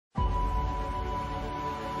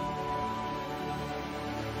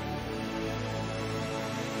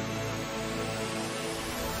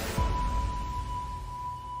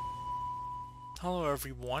Hello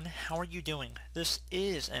everyone, how are you doing? This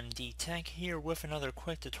is MD Tech here with another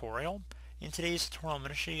quick tutorial. In today's tutorial I'm going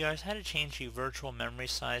to show you guys how to change the virtual memory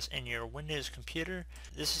size in your Windows computer.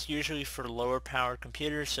 This is usually for lower powered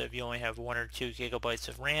computers, so if you only have 1 or 2 gigabytes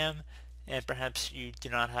of RAM and perhaps you do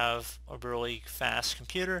not have a really fast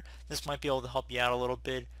computer, this might be able to help you out a little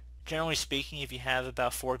bit. Generally speaking, if you have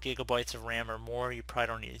about 4 gigabytes of RAM or more, you probably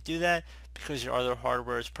don't need to do that because your other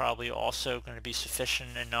hardware is probably also going to be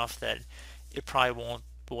sufficient enough that it probably won't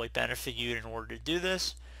really benefit you in order to do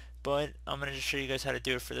this. But I'm going to just show you guys how to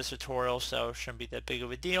do it for this tutorial, so it shouldn't be that big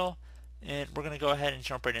of a deal. And we're going to go ahead and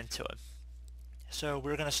jump right into it. So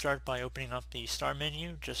we're going to start by opening up the Start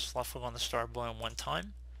menu. Just left click on the Start button one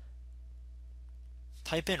time.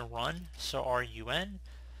 Type in Run, so R-U-N.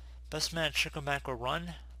 Best match should come back with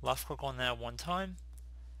Run. Left click on that one time.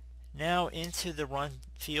 Now into the Run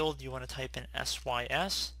field you want to type in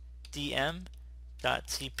sysdm.Tpl,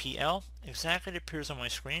 exactly it appears on my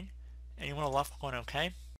screen, and you want to left click on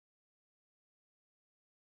OK.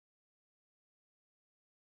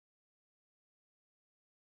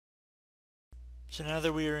 So now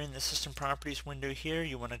that we are in the System Properties window here,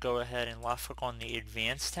 you want to go ahead and left click on the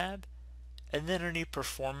Advanced tab, and then underneath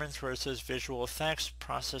Performance where it says Visual Effects,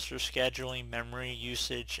 Processor Scheduling, Memory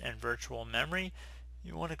Usage, and Virtual Memory,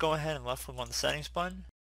 you want to go ahead and left click on the Settings button.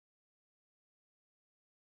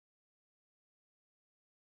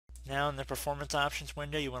 Now in the Performance Options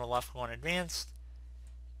window, you want to left click on Advanced,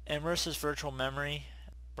 and where it says Virtual Memory,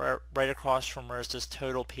 right across from where it says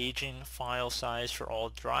Total Paging File Size for all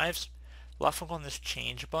drives, left click on this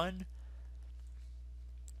Change button.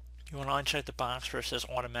 You want to uncheck the box where it says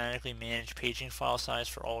Automatically Manage Paging File Size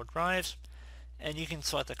for all drives, and you can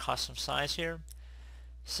select a custom size here.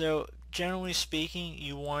 So generally speaking,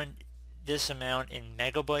 you want this amount in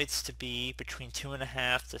megabytes to be between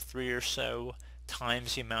 2.5 to 3 or so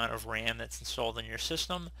times the amount of RAM that's installed in your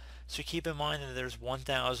system. So keep in mind that there's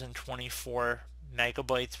 1024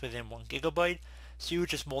 megabytes within 1 gigabyte. So you would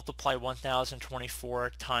just multiply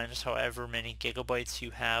 1024 times however many gigabytes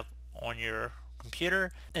you have on your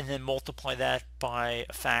computer, and then multiply that by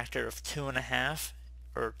a factor of 2.5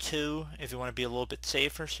 or 2 if you want to be a little bit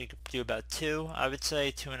safer. So you could do about 2. I would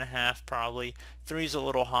say 2.5 probably. 3 is a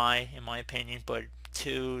little high in my opinion, but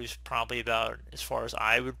 2 is probably about as far as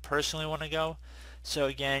I would personally want to go. So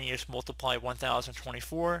again, you just multiply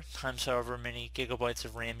 1024 times however many gigabytes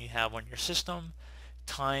of RAM you have on your system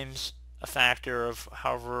times a factor of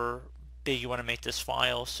however big you want to make this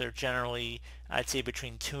file. So generally I'd say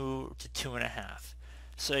between 2 to 2.5.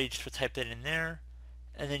 So you just would type that in there,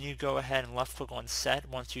 and then you go ahead and left click on Set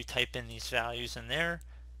once you type in these values in there.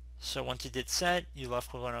 So once you did Set, you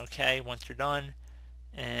left click on OK once you're done,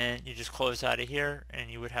 and you just close out of here,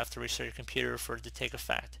 and you would have to restart your computer for it to take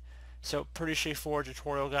effect. So pretty straightforward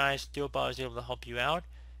tutorial, guys. Do hope I was able to help you out,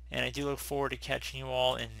 and I do look forward to catching you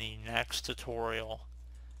all in the next tutorial.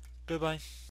 Goodbye.